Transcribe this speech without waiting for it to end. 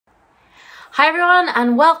Hi everyone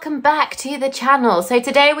and welcome back to the channel. So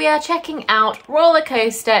today we are checking out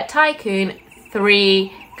RollerCoaster Tycoon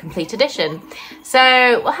 3 Complete Edition. So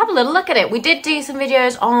we'll have a little look at it. We did do some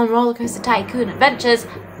videos on RollerCoaster Tycoon Adventures.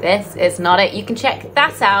 This is not it. You can check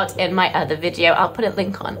that out in my other video. I'll put a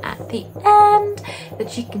link on at the end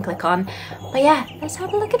that you can click on. But yeah, let's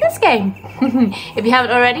have a look at this game. If you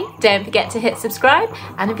haven't already, don't forget to hit subscribe.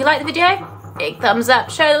 And if you like the video, big thumbs up,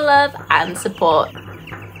 show the love and support.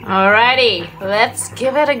 Alrighty, let's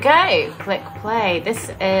give it a go. Click play. This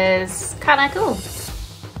is kind of cool.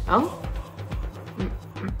 Oh.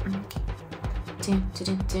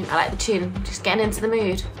 I like the tune. I'm just getting into the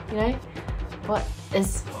mood, you know? What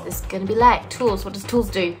is this going to be like? Tools. What does tools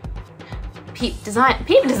do? Peep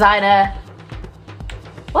designer.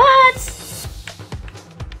 What?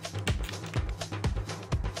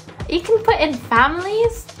 You can put in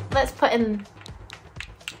families? Let's put in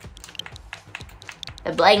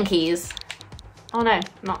the blankies. Oh no,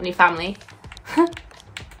 not new family.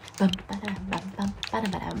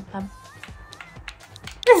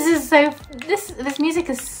 This is so, this music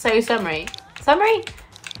is so summery. Summery?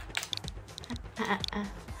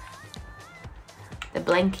 The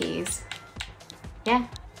blankies. Yeah.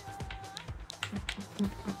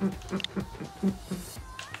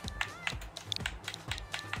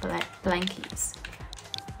 Blankies.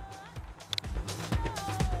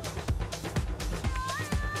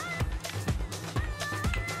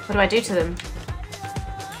 What do I do to them?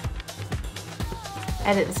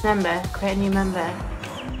 Edit this member, create a new member.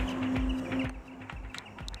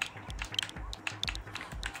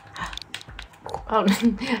 Oh,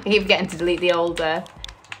 I keep getting to delete the old, let's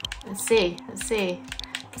see. This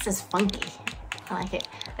is funky. I like it.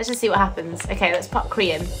 Let's just see what happens. Okay, let's pop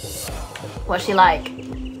Korean. What's she like?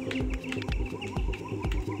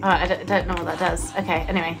 Oh, I don't know what that does. Okay,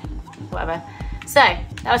 anyway, whatever. So,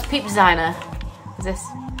 that was Peep Designer. Is this?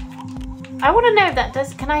 I want to know if that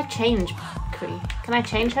does. Can I change Kree? Can I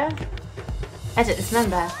change her? Edit this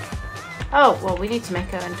member. Oh, well, we need to make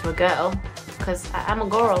her into a girl because I'm a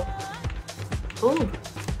girl. Ooh.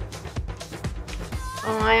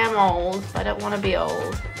 Oh, I am old. I don't want to be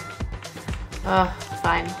old. Oh,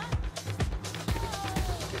 fine.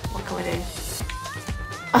 What can we do?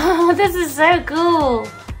 Oh, this is so cool.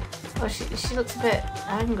 Oh, she looks a bit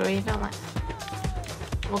angry. Don't like.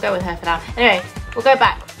 We'll go with her for now. Anyway, we'll go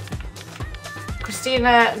back.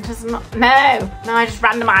 Christina does not. No, I just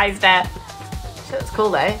randomized her. She looks cool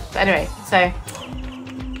though. But anyway, so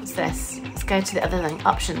what's this? Let's go to the other thing.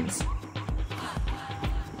 Options.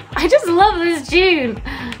 I just love this tune.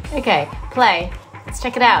 Okay, play. Let's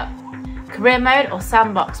check it out. Career mode or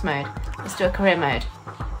sandbox mode? Let's do a career mode.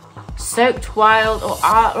 Soaked Wild or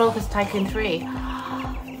RollerCoaster Tycoon 3.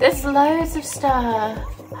 There's loads of stuff.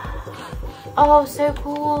 Oh, so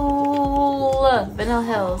cool. Vanilla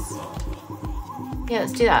Hills. Yeah,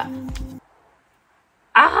 let's do that.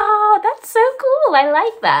 Ah, that's so cool. I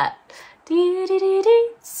like that. Do, do, do,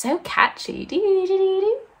 do. So catchy. Do, do,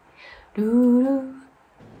 do, do.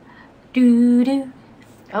 Do, do.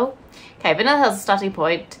 Oh, okay. Vanilla Hills is a starting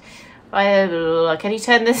point. Can you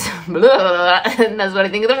turn this? That's what I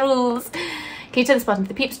think of the rules. Can you turn this button?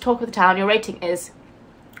 The peeps talk of the town. Your rating is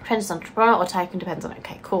Apprentice Entrepreneur or Tycoon, depends on it.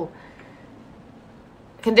 Okay, cool.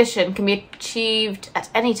 Condition can be achieved at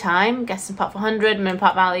any time. Guess and part for 100, minimum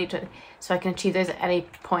part value. So I can achieve those at any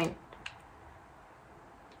point.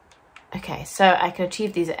 Okay, so I can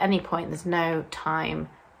achieve these at any point. There's no time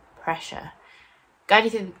pressure. Guide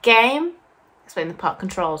you through the game. Explain the part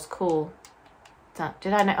controls. Cool.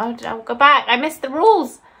 Did I know? Oh, did I go back? I missed the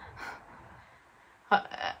rules.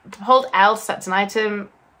 Hold L to set an item.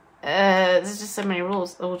 There's just so many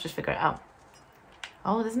rules. We'll just figure it out.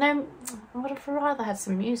 Oh, there's no. I would have rather had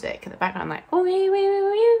some music in the background, like woo wee wee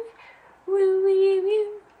wee woo wee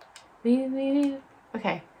wee wee.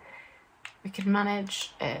 Okay, we can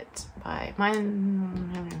manage it by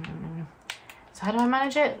mine. So how do I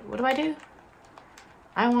manage it? What do I do?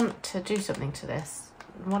 I want to do something to this.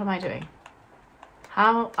 What am I doing?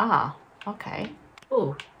 How? Ah, okay.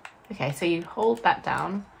 Ooh, okay. So you hold that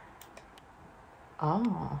down.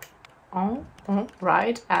 Oh,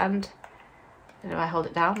 right, and. If I hold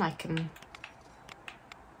it down, I can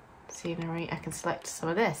scenery. I can select some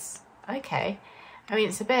of this. Okay, I mean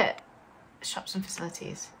it's a bit shops and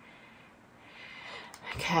facilities.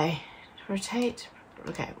 Okay, rotate.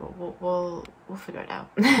 Okay, we'll figure it out.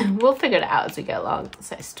 We'll figure it out as we go along.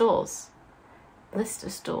 So stores, list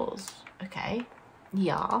of stores. Okay,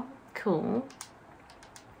 yeah, cool.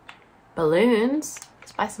 Balloons.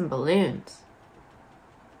 Let's buy some balloons.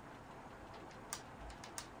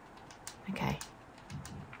 Okay.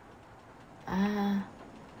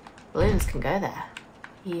 Balloons can go there.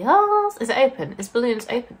 Yes. Is it open? Is balloons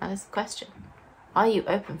open? That is the question. Are you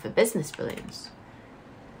open for business, balloons?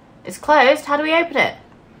 It's closed. How do we open it?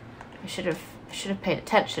 I should have paid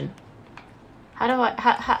attention. How do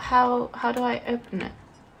I open it?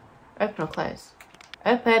 Open or close?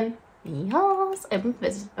 Open. Yes. Open for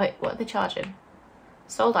business. Wait, what are they charging?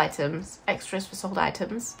 Sold items. Extras for sold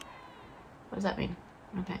items. What does that mean?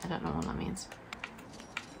 Okay, I don't know what that means.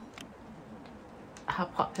 How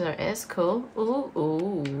popular it is. Cool. Ooh,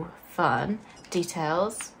 ooh. Fun.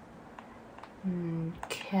 Details.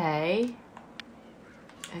 Okay.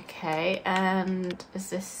 Okay, and is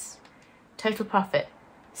this total profit?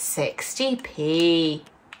 60p.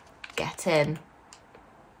 Get in.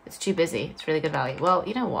 It's too busy. It's really good value. Well,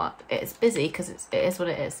 you know what? It's busy because it is what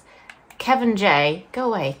it is. Kevin J. Go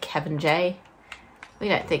away, Kevin J. We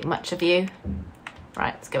don't think much of you.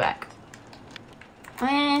 Right, let's go back.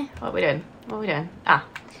 What are we doing? What are we doing? Ah,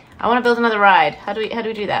 I want to build another ride. How do we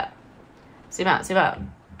do that? Zoom out, zoom out.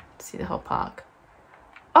 See the whole park.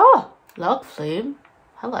 Oh, log flume.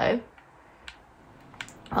 Hello.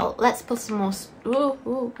 Well, let's put some more. Ooh,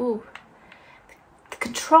 ooh, ooh. The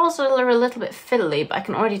controls are a little bit fiddly, but I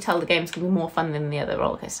can already tell the game's gonna be more fun than the other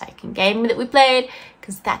RollerCoaster Tycoon game that we played,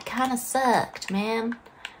 because that kind of sucked, man.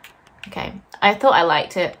 Okay, I thought I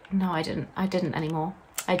liked it. No, I didn't. I didn't anymore.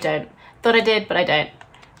 I don't. Thought I did, but I don't.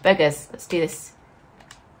 Burgers, let's do this.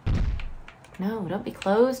 No, don't be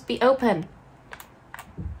closed. Be open.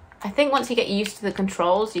 I think once you get used to the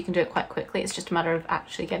controls, you can do it quite quickly. It's just a matter of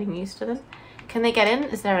actually getting used to them. Can they get in?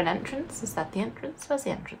 Is there an entrance? Is that the entrance? Where's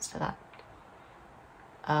the entrance to that?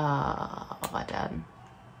 Oh, done.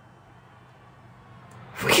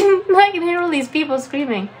 I can hear all these people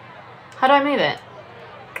screaming. How do I move it?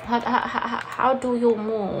 How do you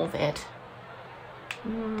move it?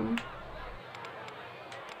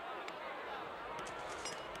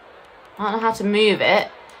 I don't know how to move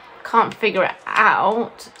it. Can't figure it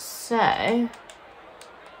out, so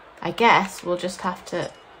I guess we'll just have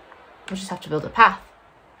to build a path.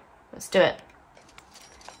 Let's do it.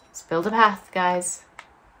 Let's build a path, guys.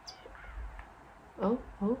 Oh,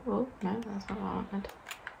 oh, oh, no, that's not what I wanted.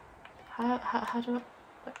 How do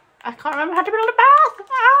I can't remember how to build a path!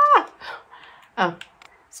 Ah! Oh,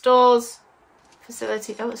 stores,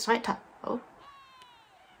 facility, oh, it's night time. Oh.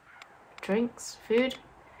 Drinks, food.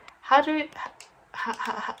 How do we,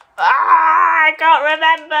 I can't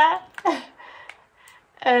remember.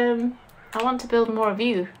 I want to build more of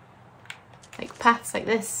you. Like paths like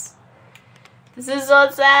this. This is so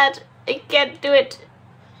sad. I can't do it.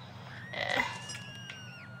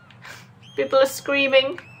 People are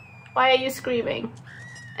screaming. Why are you screaming?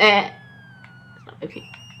 It's not okay.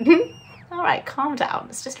 Alright, calm down.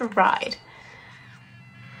 It's just a ride.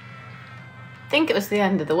 I think it was the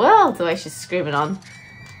end of the world the way she's screaming on.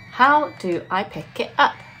 How do I pick it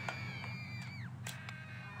up?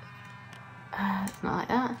 It's not like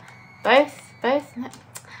that. Both. No.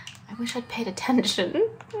 I wish I'd paid attention.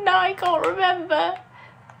 No, I can't remember.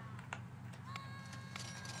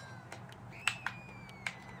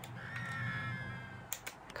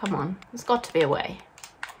 Come on, there's got to be a way.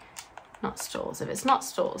 Not stalls. If it's not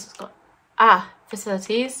stalls, it's got... Ah,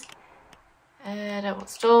 facilities. I don't want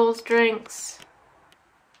stalls, drinks.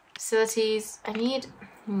 Facilities. I need...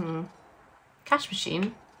 Cash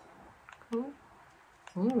machine. Ooh.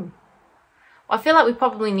 Ooh. Well, I feel like we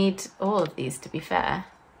probably need all of these, to be fair.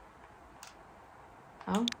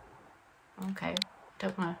 Oh. Okay.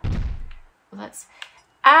 Don't know. Well, let's...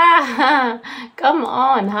 Ah! Come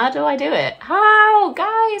on. How do I do it? How?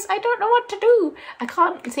 Guys, I don't know what to do. I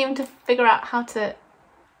can't seem to figure out how to...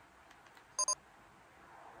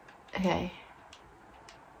 Okay.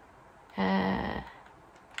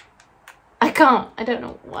 I can't. I don't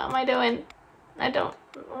know. What am I doing? I don't...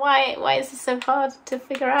 Why is this so hard to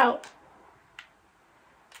figure out?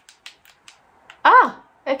 Ah!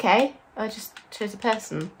 Okay. I just chose a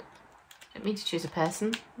person. I didn't mean to choose a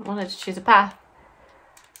person. I wanted to choose a path.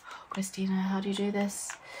 Oh, Christina, how do you do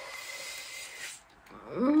this?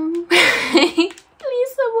 Please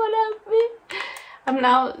someone help me. I'm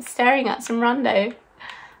now staring at some rando.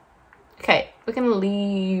 Okay, we're gonna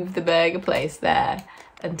leave the burger place there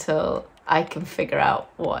until I can figure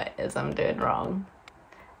out what it is I'm doing wrong.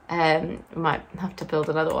 We might have to build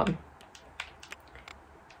another one.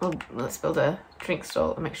 Well, let's build a drink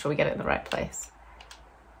stall and make sure we get it in the right place.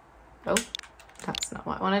 Oh, that's not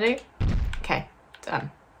what I want to do. Okay,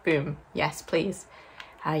 done. Boom. Yes, please.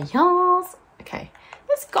 Yes. Okay,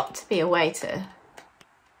 there's got to be a way to...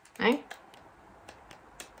 No?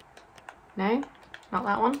 No? Not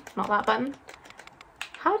that one? Not that button?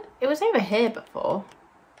 How? It was over here before.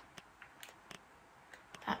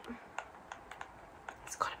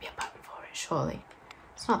 surely.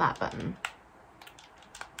 It's not that button.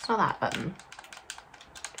 It's not that button.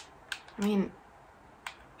 I mean,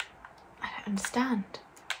 I don't understand.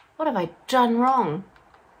 What have I done wrong?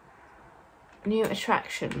 New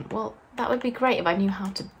attraction. Well, that would be great if I knew how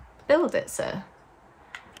to build it, sir.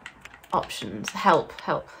 Options. Help.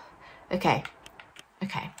 Help. Okay.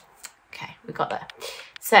 Okay. Okay. We got there.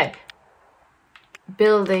 So,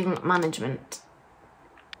 building management.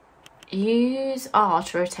 Use R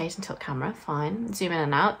to rotate and tilt camera. Fine. Zoom in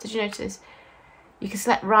and out. Did you notice? You can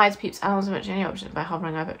select rides, peeps, animals, and any options by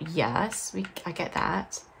hovering over. Yes, I get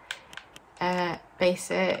that.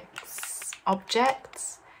 Basics.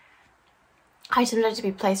 Objects. Items ready to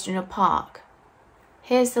be placed in your park.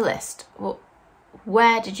 Here's the list. Well,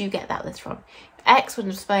 where did you get that list from? X when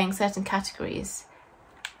displaying certain categories.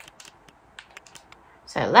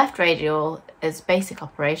 So left radial is basic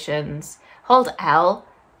operations. Hold L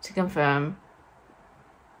to confirm.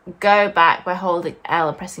 Go back by holding L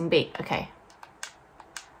and pressing B. Okay.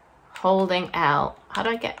 Holding L. How do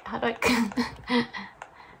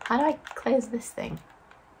I close this thing?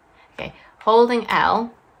 Okay. Holding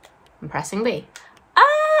L and pressing B.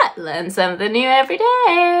 Ah! Learn something new every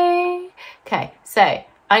day. Okay. So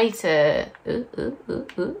I need to...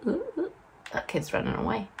 That kid's running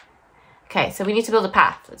away. Okay. So we need to build a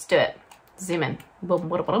path. Let's do it. Zoom in. Boom,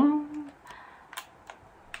 boom, boom.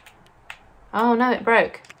 Oh no, it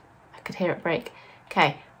broke. I could hear it break.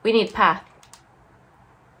 Okay. We need path.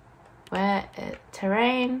 Where?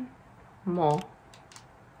 Terrain. More.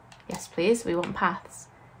 Yes, please. We want paths.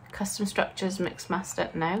 Custom structures, mixed master.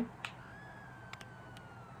 No.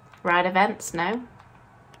 Ride events. No.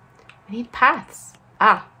 We need paths.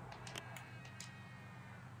 Ah.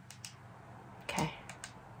 Okay.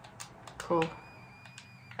 Cool.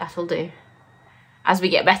 That'll do. As we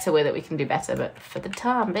get better with it, we can do better. But for the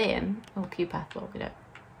time being, oh, Q path. Well, we don't.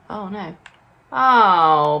 Oh no.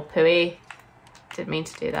 Oh, pooey. Didn't mean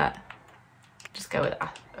to do that. Just go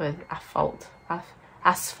with asphalt.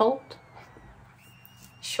 Asphalt?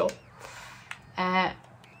 Sure. Back.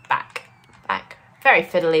 Very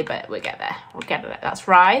fiddly, but we'll get there. We'll get there. That's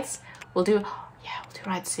rides. We'll do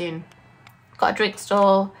rides soon. Got a drink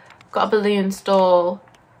stall. Got a balloon stall.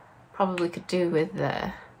 Probably could do with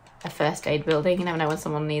a first aid building. You never know when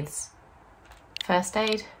someone needs first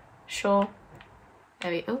aid. Sure.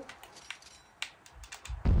 There we go.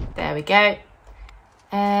 There we go.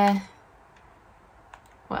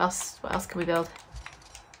 What else can we build?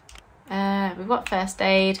 We've got first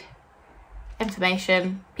aid,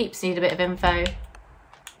 information, peeps need a bit of info.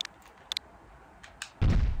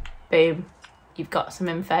 Boom, you've got some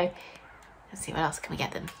info. Let's see, what else can we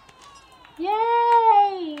get them?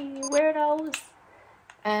 Yay, weirdos.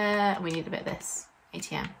 We need a bit of this,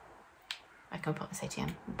 ATM. I can put this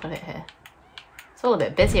ATM and put it here. It's all a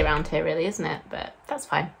bit busy around here really, isn't it? But that's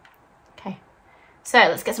fine. Okay, so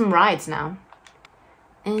let's get some rides now.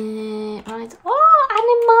 Rides.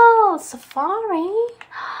 Oh, animals! Safari.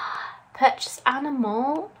 Purchased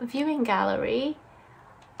animal. Viewing gallery.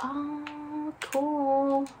 Oh,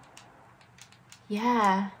 cool.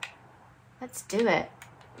 Yeah. Let's do it.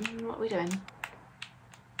 What are we doing?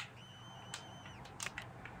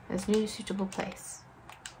 There's no suitable place.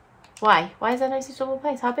 Why? Why is there no suitable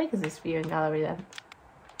place? How big is this viewing gallery then?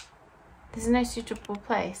 There's no suitable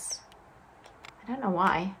place. I don't know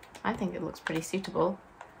why. I think it looks pretty suitable.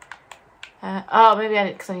 Oh,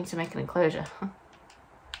 maybe because I need to make an enclosure.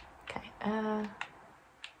 Okay.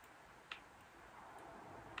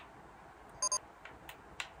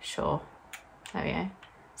 Sure. There we go.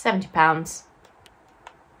 £70.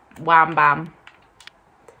 Wham bam.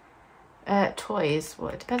 Toys. Well,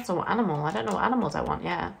 it depends on what animal. I don't know what animals I want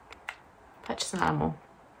yet. Purchase an animal.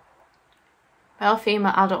 Male,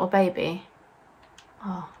 female, adult, or baby.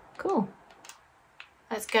 Oh, cool.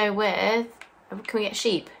 Let's go with. Can we get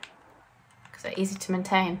sheep? Because they're easy to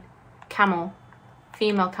maintain. Camel.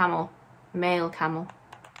 Female camel. Male camel.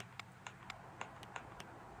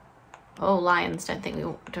 Oh, lions. We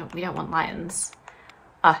don't want lions.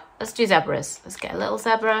 Ah, let's do zebras. Let's get a little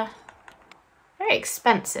zebra. Very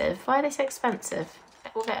expensive. Why are they so expensive?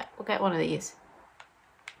 We'll get one of these.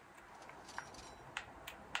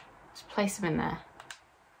 Just place them in there.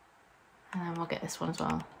 And then we'll get this one as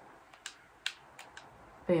well.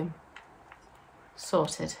 Boom.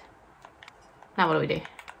 Sorted. Now what do we do?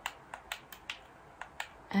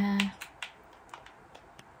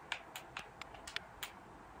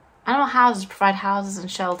 Animal houses provide houses and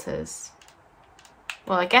shelters.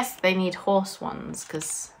 Well, I guess they need horse ones,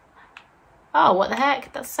 because... Oh, what the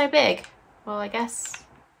heck? That's so big. Well, I guess...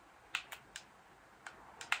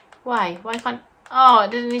 Why? Why can't... Oh, I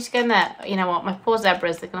didn't need to go in there. You know what? My poor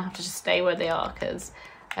zebras, they're going to have to just stay where they are because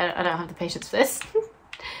I don't have the patience for this.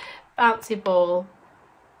 Bouncy ball.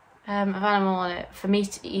 Of animal on it for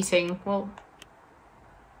meat eating. Well,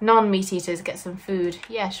 non-meat eaters get some food.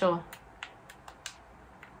 Yeah, sure.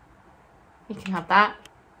 You can have that.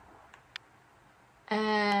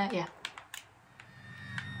 Yeah.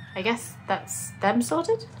 I guess that's them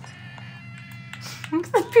sorted.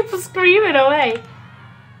 There's people screaming away.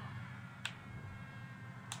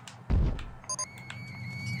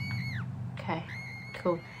 Okay,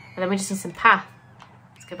 cool. And then we just need some path.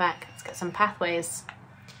 Let's go back. Let's get some pathways.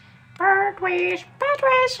 Pathways,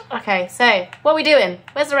 pathways. Okay, so what are we doing?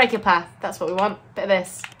 Where's the regular path? That's what we want. Bit of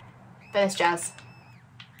this. Bit of this jazz.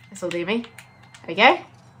 This'll do me. There we go.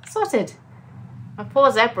 Sorted. My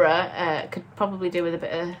poor zebra could probably do with a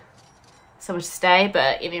bit of somewhere to stay,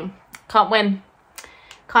 but you know, can't win.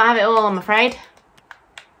 Can't have it all, I'm afraid.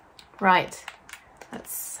 Right.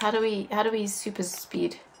 Let's how do we super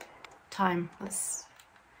speed time? Let's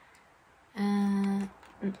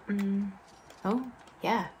oh,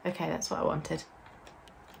 yeah, okay, that's what I wanted.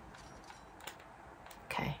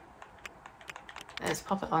 Okay. Let's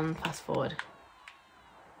pop it on fast forward.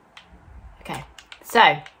 Okay,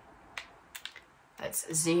 so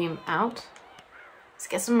let's zoom out. Let's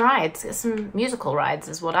get some rides, get some musical rides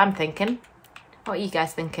is what I'm thinking. What are you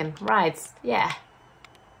guys thinking? Rides, yeah.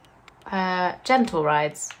 Gentle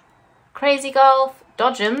rides. Crazy golf,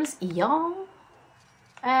 dodgems, y'all.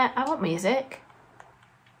 I want music.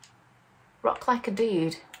 Rock like a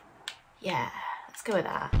dude. Yeah, let's go with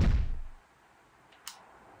that.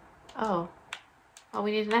 Oh, we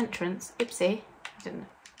need an entrance. Oopsie, I didn't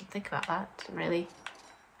think about that. Didn't really,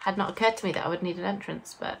 had not occurred to me that I would need an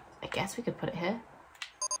entrance, but I guess we could put it here.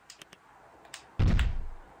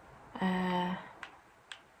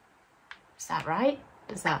 Is that right?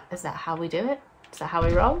 Is that how we do it? Is that how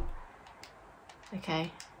we roll?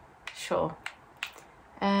 Okay, sure.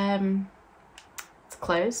 It's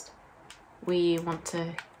closed. We want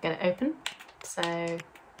to get it open, so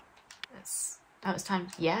it's time.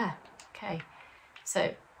 Yeah, okay.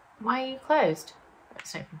 So why are you closed?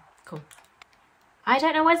 It's open. Cool. I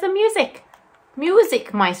don't know. Where's the music?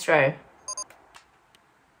 Music maestro.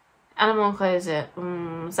 Animal enclosure.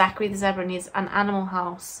 Zachary the zebra needs an animal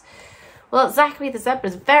house. Well, Zachary the zebra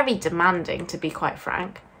is very demanding, to be quite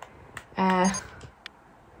frank.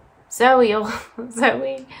 Zoe and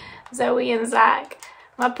Zach.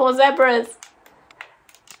 My poor zebras.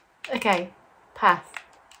 Okay, path.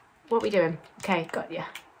 What are we doing? Okay, got ya.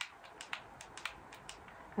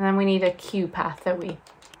 And then we need a queue path, don't we?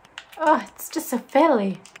 Oh, it's just so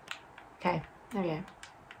fiddly. Okay, there we go.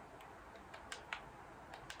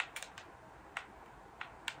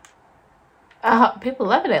 Oh, people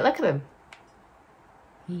loving it. Look at them.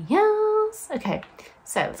 Yes. Okay,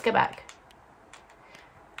 so let's go back.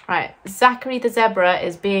 Right, Zachary the zebra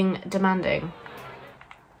is being demanding.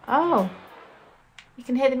 Oh, you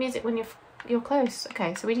can hear the music when you're close.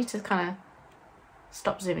 Okay, so we need to kind of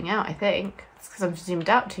stop zooming out, I think. It's because I've zoomed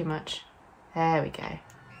out too much. There we go.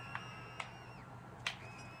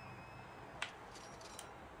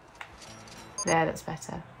 There, that's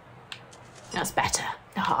better. That's better.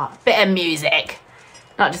 Oh, bit of music.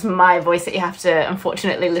 Not just my voice that you have to,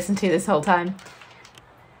 unfortunately, listen to this whole time.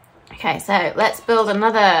 Okay, so let's build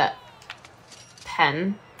another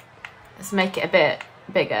pen. Let's make it a bit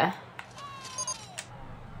bigger.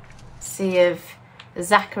 See if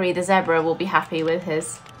Zachary the zebra will be happy with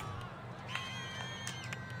his.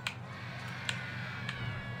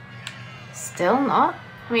 Still not?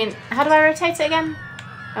 I mean, how do I rotate it again?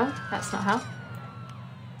 Oh, that's not how.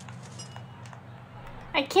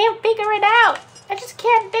 I can't figure it out. I just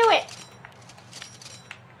can't do it.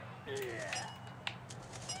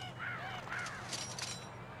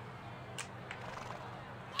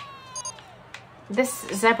 This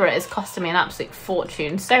zebra is costing me an absolute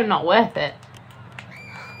fortune. So not worth it.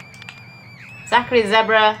 Zachary the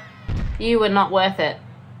zebra, you were not worth it.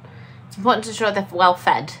 It's important to ensure they're well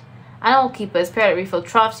fed. Animal keepers, periodic refill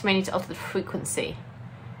troughs, you may need to alter the frequency.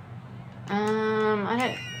 I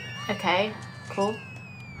don't... Okay, cool.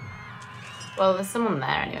 Well, there's someone there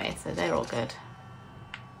anyway, so they're all good.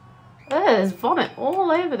 Oh, there's vomit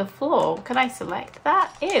all over the floor. Can I select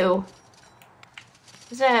that? Ew.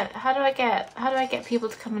 Is there, how do I get people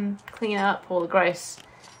to come and clean up all the gross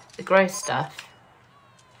stuff?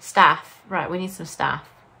 Staff. Right, we need some staff.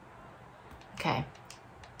 Okay.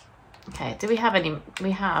 Okay, do we have any?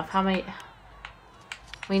 We have. How many?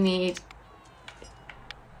 We need...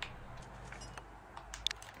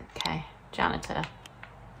 Okay, janitor.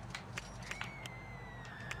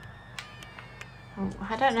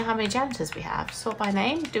 I don't know how many janitors we have. Sort by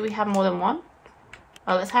name. Do we have more than one?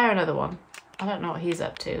 Oh, let's hire another one. I don't know what he's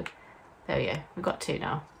up to. There we go. We've got 2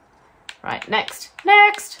 now. Right, next.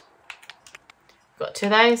 Next! We've got 2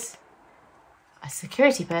 of those. A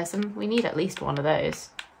security person. We need at least 1 of those.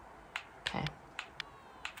 Okay.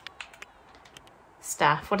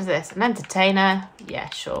 Staff. What is this? An entertainer. Yeah,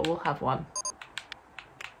 sure. We'll have 1.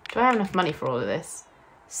 Do I have enough money for all of this?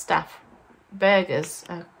 Staff. Burgers.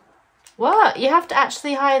 What? You have to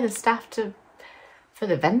actually hire the staff for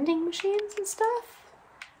the vending machines and stuff?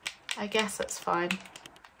 I guess that's fine.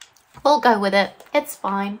 We'll go with it. It's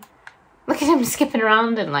fine. Look at him skipping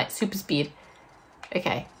around in like super speed.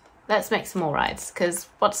 Okay, let's make some more rides, because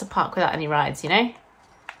what's a park without any rides, you know?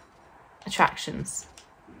 Attractions.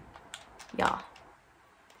 Yeah.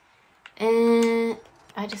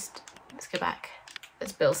 Let's go back.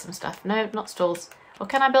 Let's build some stuff. No, not stalls. Or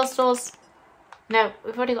can I build stalls? No,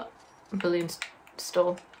 we've already got a balloon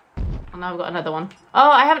stall. And now I've got another one. Oh,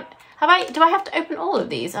 I haven't, do I have to open all of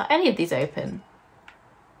these? Are any of these open?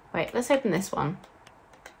 Wait, let's open this one.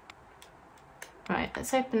 Right,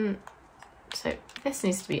 let's open, so this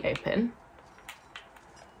needs to be open.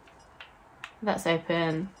 That's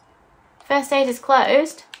open. First aid is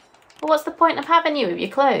closed. Well, what's the point of having you if you're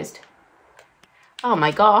closed? Oh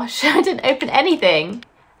my gosh, I didn't open anything.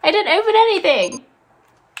 I didn't open anything.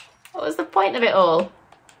 What was the point of it all?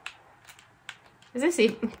 Is this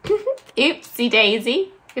even... Oopsie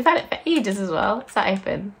daisy. We've had it for ages as well. Is that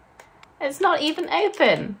open? It's not even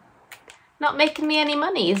open. Not making me any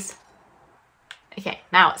monies. Okay,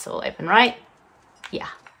 now it's all open, right? Yeah.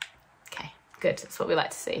 Okay, good. That's what we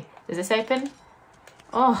like to see. Is this open?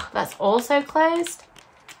 Oh, that's also closed?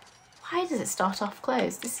 Why does it start off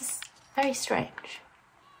closed? This is very strange.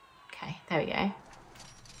 Okay, there we go.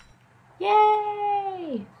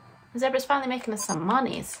 Yay! The zebra's finally making us some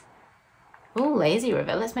monies. Ooh, lazy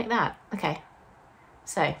river. Let's make that. Okay.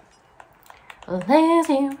 So,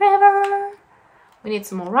 lazy river. We need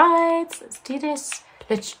some more rides. Let's do this.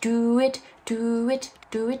 Let's do it. Do it.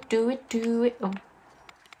 Do it. Do it. Do it. Oh.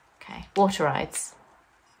 Okay. Water rides.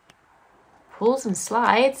 Pools and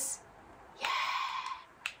slides. Yeah.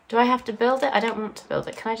 Do I have to build it? I don't want to build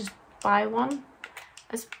it. Can I just buy one?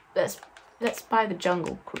 Let's buy the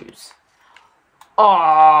Jungle Cruise.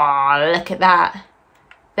 Oh, look at that.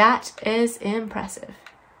 That is impressive.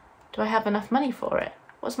 Do I have enough money for it?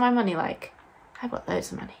 What's my money like? I've got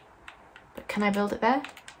loads of money. But can I build it there?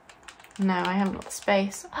 No, I haven't got the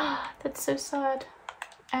space. Oh, that's so sad.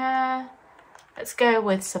 Let's go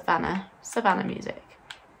with Savannah. Savannah music.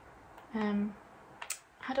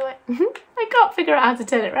 How do I... I can't figure out how to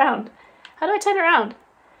turn it around. How do I turn it around?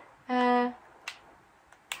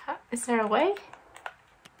 Is there a way?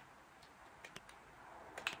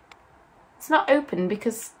 It's not open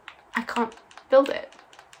because I can't build it.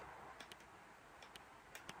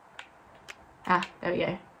 Ah, there we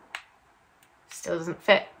go. Still doesn't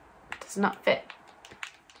fit. Does not fit.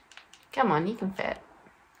 Come on, you can fit.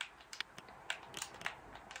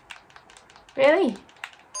 Really?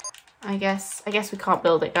 I guess we can't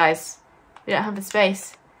build it, guys. We don't have the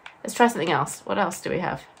space. Let's try something else. What else do we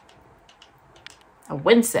have? A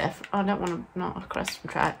windsurf. Oh, I don't want to, not a cross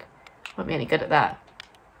track. Won't be any good at that.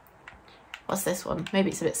 What's this one? Maybe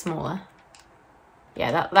it's a bit smaller.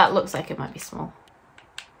 Yeah, that looks like it might be small.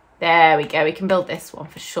 There we go. We can build this one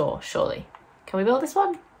for sure, surely. Can we build this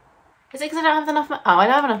one? Is it because I don't have enough money? Oh, I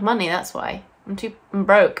don't have enough money, that's why. I'm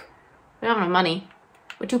broke. We don't have enough money.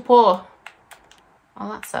 We're too poor. Oh,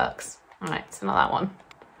 that sucks. Alright, so not that one.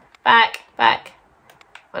 Back.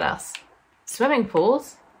 What else? Swimming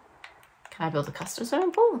pools? Can I build a custom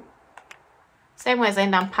swimming pool? Same way as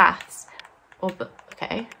laying down paths.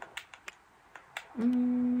 Okay.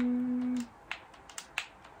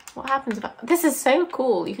 What happens about... This is so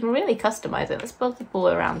cool. You can really customize it. Let's build the pool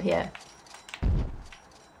around here.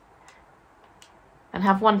 And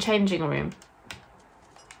have one changing room.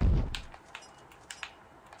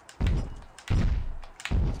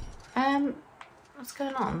 What's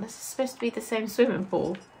going on? This is supposed to be the same swimming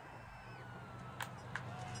pool.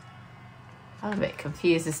 I'm a bit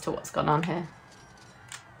confused as to what's gone on here.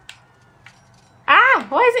 Ah!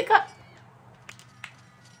 Why has it got...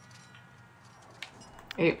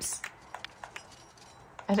 Oops.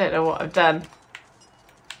 I don't know what I've done.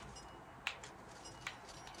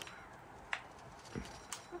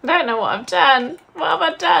 I don't know what I've done. What have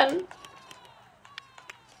I done?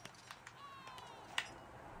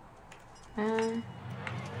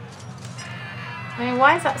 I mean,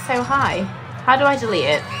 why is that so high? How do I delete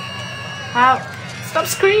it? How? Stop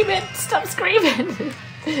screaming! Stop screaming!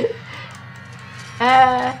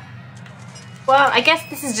 Well, I guess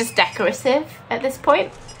this is just decorative at this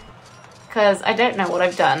point, because I don't know what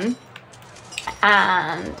I've done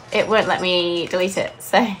and it won't let me delete it,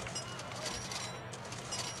 so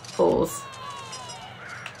fools.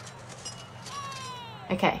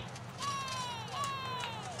 Okay.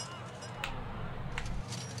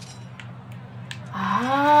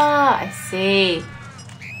 Ah, I see.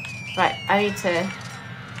 Right, I need to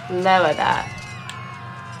lower that.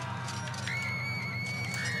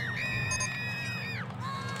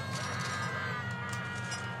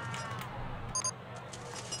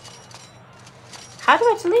 How do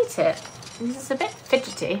I delete it? This is a bit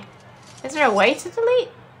fidgety. Is there a way to delete?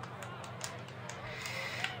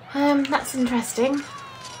 That's interesting.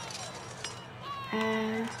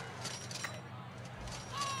 A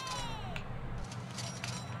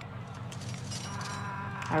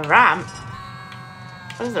ramp?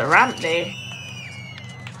 What does a ramp do?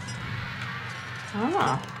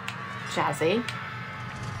 Oh, jazzy.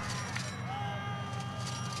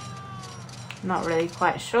 Not really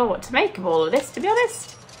quite sure what to make of all of this, to be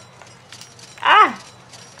honest. Ah!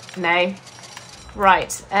 No.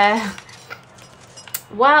 Right.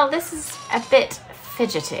 Well, this is a bit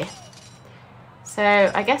fidgety.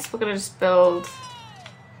 So I guess we're going to just build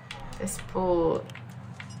this pool.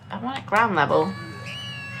 I want it ground level.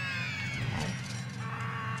 Okay.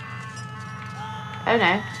 Oh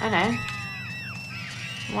no, oh no.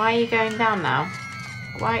 Why are you going down now?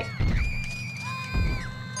 Why?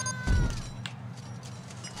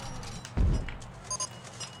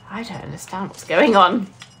 I don't understand what's going on.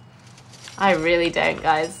 I really don't,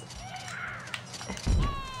 guys.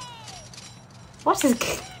 What is...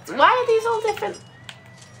 Why are these all different?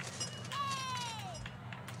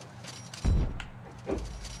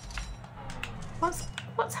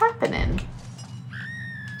 What's happening?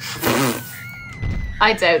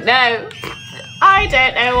 I don't know. I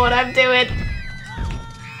don't know what I'm doing.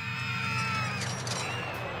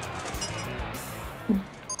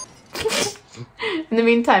 In the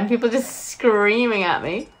meantime, people are just screaming at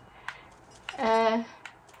me.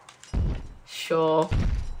 Sure.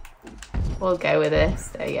 We'll go with this.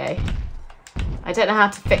 There you go. I don't know how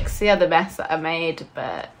to fix the other mess that I made,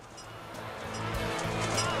 but...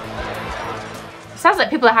 Sounds like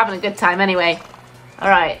people are having a good time anyway.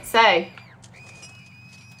 Alright, so...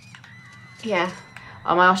 Yeah.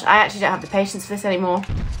 Oh my gosh, I actually don't have the patience for this anymore.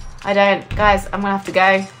 I don't. Guys, I'm gonna have to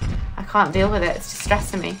go. I can't deal with it. It's just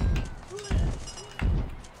stressing me.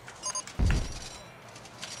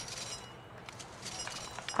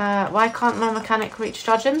 Why can't my mechanic reach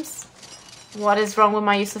Dodgems? What is wrong with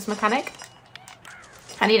my useless mechanic?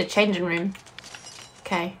 I need a changing room.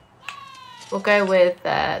 Okay. We'll go with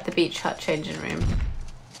the beach hut changing room.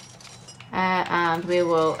 And we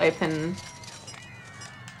will open...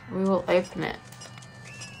 We will open it.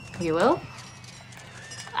 You will?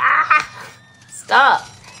 Ah! Stop!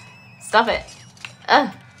 Stop it. Ugh.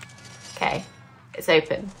 Okay. It's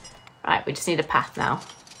open. Right, we just need a path now.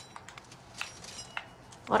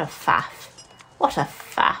 What a faff. What a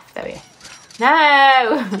faff. There we go.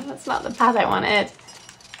 No! That's not the path I wanted.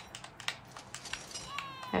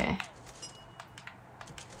 Okay.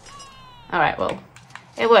 Alright, well,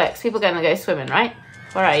 it works. People are going to go swimming, right?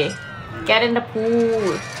 Where are you? Get in the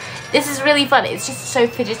pool. This is really fun. It's just so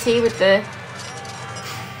fidgety with the...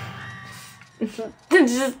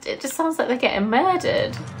 it just sounds like they're getting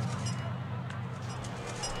murdered.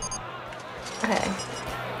 Okay.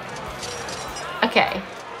 Okay.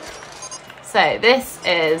 So this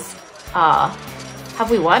is our...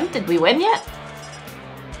 Have we won? Did we win yet?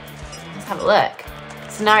 Let's have a look.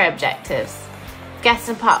 Scenario objectives. Guess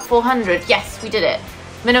in part 400. Yes, we did it.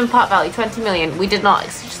 Minimum part value 20 million. We did not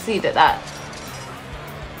succeed at that.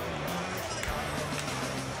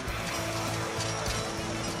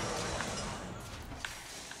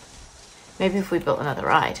 Maybe if we built another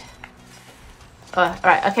ride.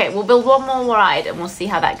 Alright, okay, we'll build one more ride and we'll see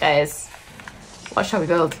how that goes. What shall we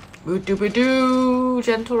build? Boo-doo-boo-doo.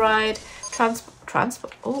 Gentle ride.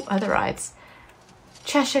 Transport. Oh, other rides.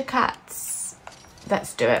 Cheshire Cats.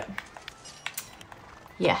 Let's do it.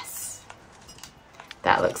 Yes.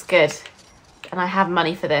 That looks good. And I have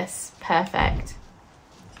money for this. Perfect.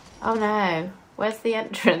 Oh no. Where's the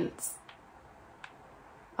entrance?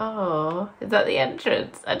 Oh, is that the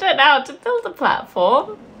entrance? I don't know how to build a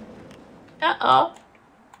platform. Uh-oh.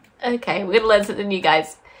 Okay, we're gonna learn something new,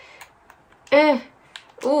 guys.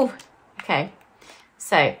 Ooh. Okay.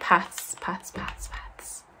 So, paths.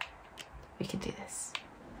 We can do this.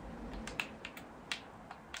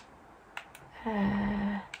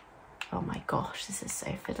 Oh my gosh, this is so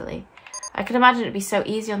fiddly. I can imagine it'd be so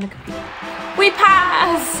easy on the computer. We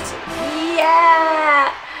passed!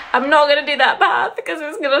 Yeah! I'm not going to do that path because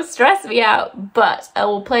it's going to stress me out, but I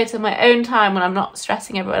will play it on my own time when I'm not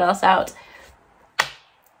stressing everyone else out.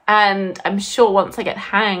 And I'm sure once I get the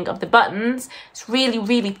hang of the buttons, it's really,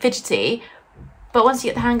 really fidgety. But once you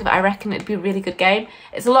get the hang of it, I reckon it'd be a really good game.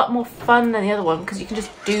 It's a lot more fun than the other one because you can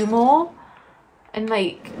just do more. And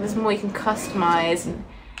like, there's more you can customize. And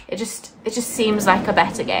it just seems like a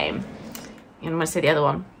better game. I'm going to say the other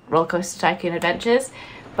one, RollerCoaster Tycoon Adventures.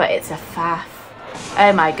 But it's a faff.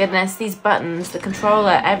 Oh my goodness, these buttons, the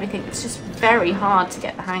controller, everything. It's just very hard to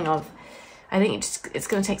get the hang of. I think it's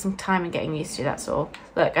going to take some time and getting used to, that's all.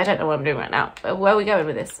 Look, I don't know what I'm doing right now. Where are we going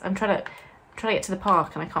with this? I'm trying to get to the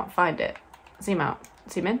park and I can't find it. Zoom out.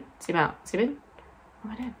 Zoom in. Zoom out. Zoom in.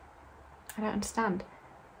 What am I doing? I don't understand.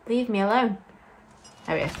 Leave me alone.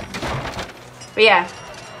 There we go. But yeah.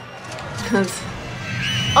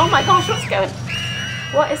 Oh my gosh,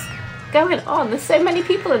 what is going on? There's so many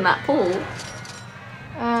people in that pool.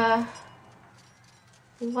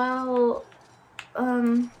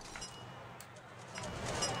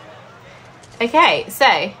 Okay,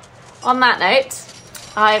 so on that note,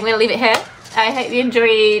 I'm going to leave it here. I hope you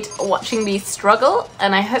enjoyed watching me struggle,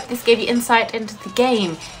 and I hope this gave you insight into the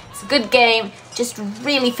game. It's a good game, just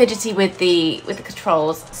really fidgety with the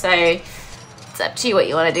controls, so it's up to you what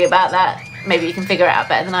you want to do about that. Maybe you can figure it out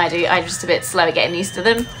better than I do. I'm just a bit slow at getting used to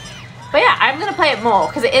them. But yeah, I'm going to play it more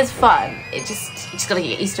because it is fun. You just got to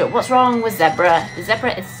get used to it. What's wrong with Zebra? The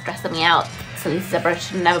Zebra is stressing me out. Silly Zebra,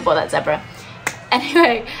 should have never bought that Zebra.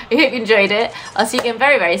 Anyway, I hope you enjoyed it. I'll see you again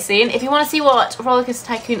very, very soon. If you want to see what RollerCoaster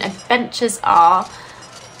Tycoon Adventures is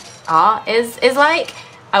like,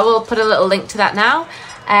 I will put a little link to that now.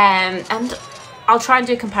 And I'll try and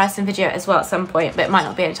do a comparison video as well at some point, but it might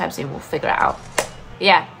not be anytime soon. We'll figure it out.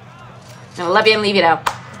 Yeah. I love you and leave you now.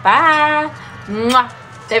 Bye. Mwah.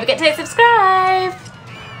 Don't forget to subscribe.